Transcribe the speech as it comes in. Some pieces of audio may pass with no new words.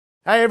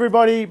Hey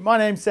everybody, my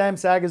name's Sam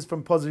Saggers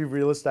from Positive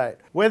Real Estate.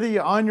 Whether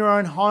you own your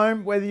own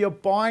home, whether you're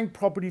buying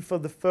property for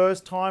the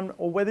first time,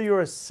 or whether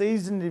you're a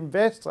seasoned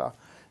investor,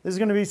 there's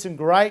going to be some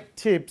great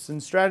tips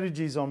and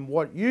strategies on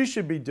what you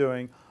should be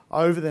doing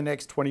over the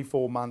next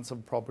 24 months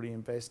of property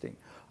investing.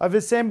 I've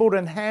assembled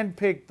and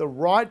handpicked the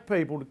right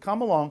people to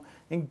come along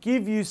and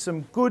give you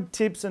some good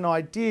tips and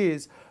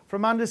ideas,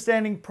 from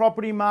understanding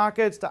property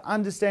markets to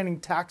understanding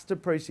tax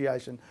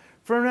depreciation,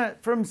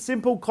 from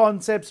simple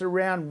concepts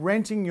around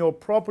renting your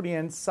property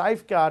and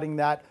safeguarding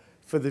that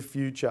for the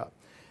future.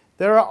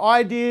 There are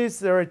ideas,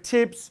 there are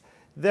tips,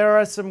 there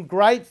are some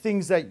great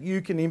things that you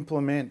can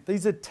implement.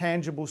 These are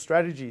tangible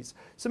strategies.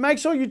 So make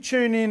sure you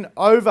tune in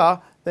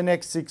over the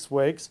next 6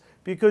 weeks,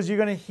 because you're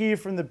going to hear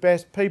from the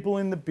best people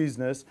in the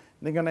business.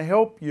 And they're going to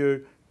help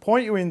you,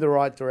 point you in the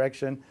right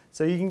direction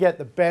so you can get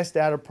the best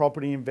out of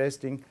property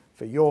investing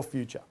for your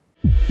future.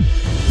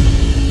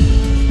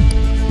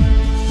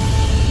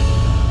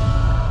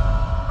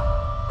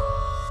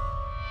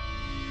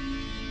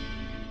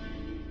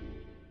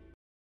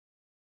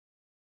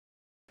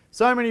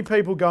 So many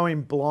people go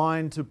in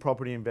blind to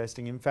property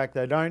investing. In fact,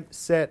 they don't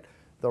set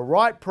the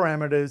right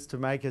parameters to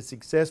make a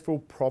successful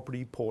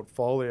property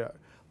portfolio.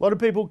 A lot of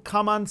people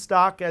come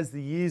unstuck as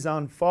the years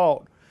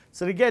unfold.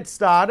 So to get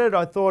started,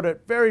 I thought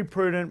it very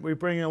prudent we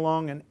bring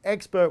along an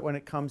expert when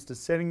it comes to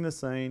setting the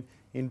scene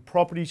in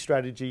property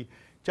strategy.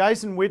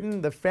 Jason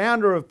Witten, the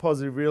founder of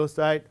Positive Real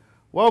Estate.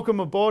 Welcome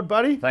aboard,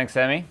 buddy. Thanks,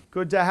 Sammy.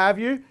 Good to have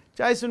you.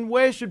 Jason,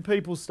 where should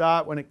people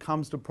start when it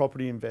comes to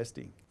property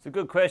investing? It's a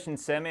good question,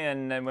 Sammy,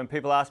 and when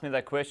people ask me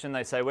that question,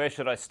 they say, where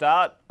should I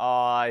start?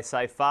 I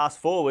say fast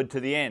forward to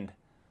the end.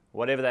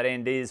 Whatever that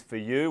end is for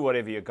you,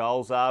 whatever your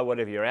goals are,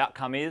 whatever your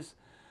outcome is,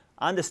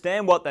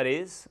 understand what that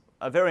is.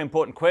 A very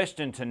important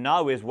question to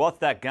know is, what's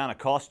that going to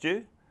cost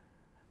you?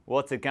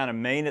 What's it going to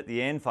mean at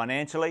the end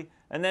financially?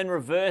 And then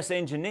reverse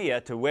engineer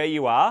to where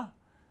you are,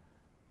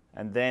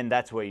 and then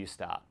that's where you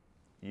start.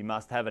 You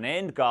must have an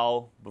end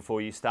goal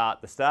before you start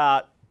the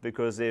start,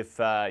 because if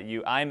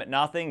you aim at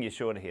nothing, you're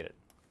sure to hit it.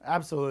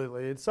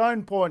 Absolutely. It's so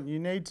important. You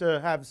need to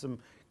have some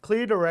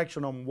clear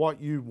direction on what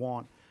you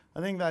want.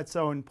 I think that's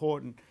so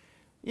important.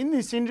 In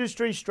this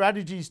industry,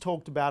 strategy is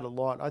talked about a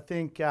lot. I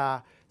think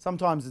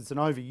sometimes it's an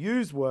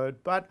overused word,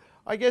 but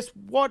I guess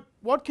what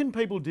can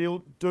people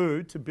do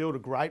to build a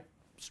great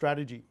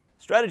strategy?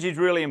 Strategy is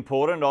really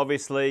important.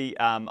 Obviously,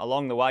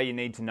 along the way, you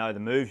need to know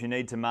the moves you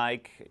need to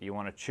make. You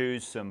want to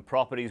choose some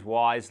properties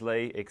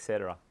wisely,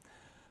 etc.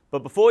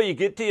 But before you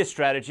get to your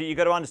strategy, you've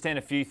got to understand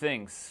a few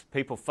things.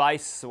 People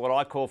face what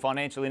I call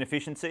financial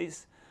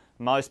inefficiencies.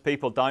 Most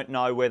people don't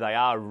know where they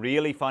are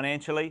really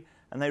financially,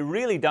 and they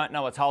really don't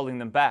know what's holding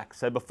them back.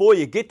 So before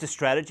you get to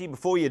strategy,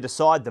 before you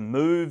decide the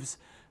moves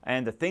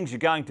and the things you're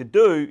going to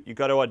do, you've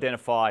got to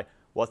identify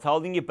what's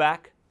holding you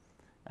back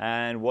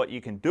and what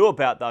you can do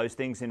about those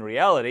things in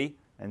reality,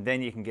 and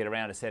then you can get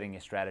around to setting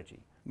your strategy.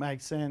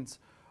 Makes sense.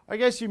 I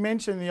guess you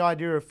mentioned the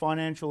idea of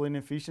financial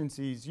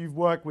inefficiencies. You've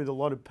worked with a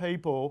lot of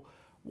people.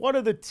 What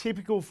are the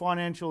typical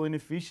financial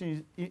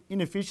inefficiencies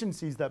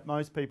that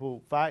most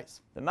people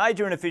face? The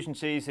major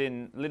inefficiencies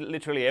in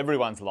literally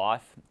everyone's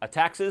life are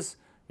taxes.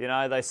 You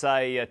know, they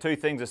say two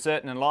things are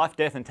certain in life,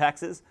 death and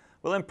taxes.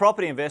 Well, in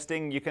property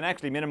investing, you can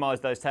actually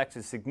minimise those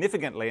taxes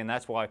significantly, and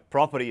that's why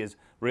property is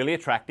really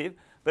attractive.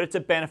 But it's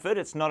a benefit,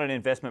 it's not an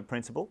investment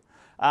principle.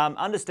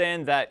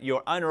 Understand that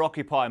your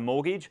owner-occupier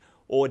mortgage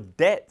or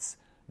debts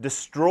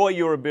destroy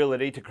your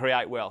ability to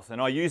create wealth.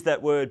 And I use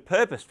that word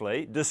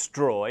purposefully,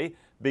 destroy,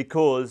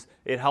 because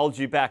it holds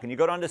you back. And you've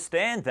got to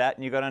understand that,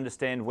 and you've got to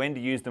understand when to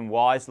use them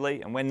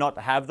wisely and when not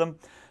to have them.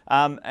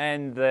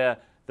 And the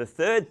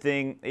third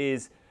thing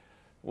is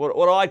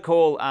what I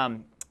call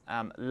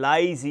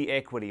lazy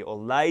equity or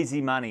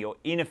lazy money or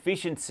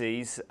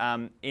inefficiencies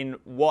in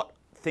what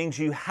things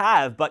you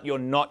have but you're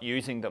not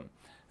using them.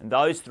 And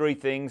those three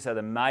things are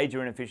the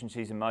major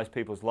inefficiencies in most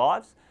people's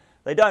lives.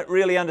 They don't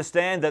really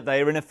understand that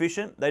they are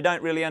inefficient. They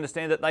don't really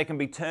understand that they can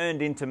be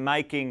turned into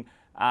making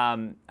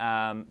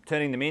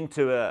turning them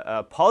into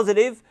a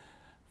positive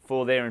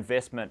for their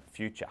investment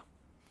future.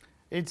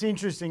 It's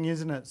interesting,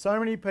 isn't it? So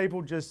many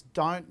people just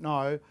don't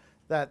know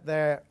that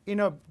they're in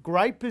a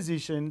great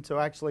position to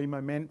actually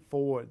moment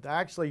forward. They're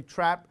actually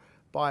trapped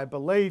by a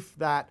belief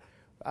that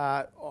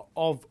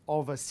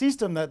of a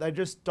system that they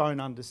just don't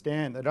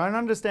understand. They don't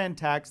understand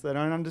tax, they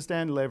don't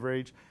understand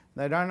leverage,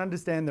 they don't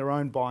understand their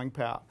own buying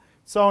power.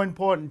 So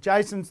important.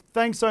 Jason,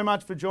 thanks so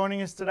much for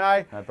joining us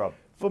today. No problem.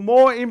 For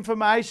more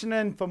information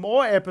and for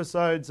more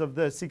episodes of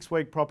the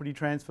 6-Week Property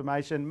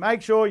Transformation,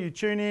 make sure you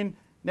tune in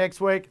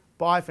next week.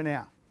 Bye for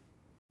now.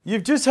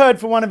 You've just heard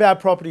from one of our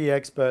property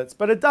experts,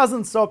 but it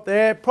doesn't stop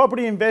there.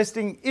 Property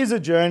investing is a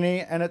journey,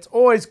 and it's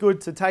always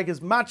good to take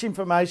as much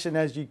information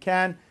as you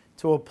can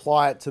to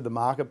apply it to the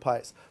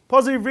marketplace.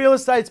 Positive Real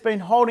Estate's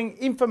been holding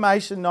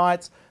information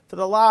nights for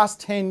the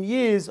last 10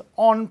 years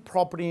on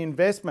property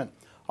investment.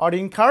 I'd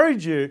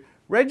encourage you,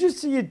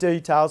 register your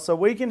details so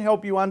we can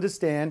help you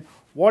understand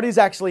what is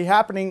actually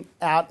happening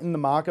out in the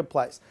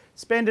marketplace.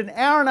 Spend an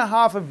hour and a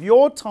half of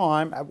your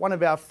time at one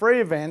of our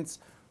free events,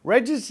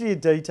 register your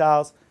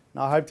details,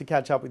 And I hope to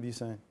catch up with you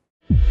soon.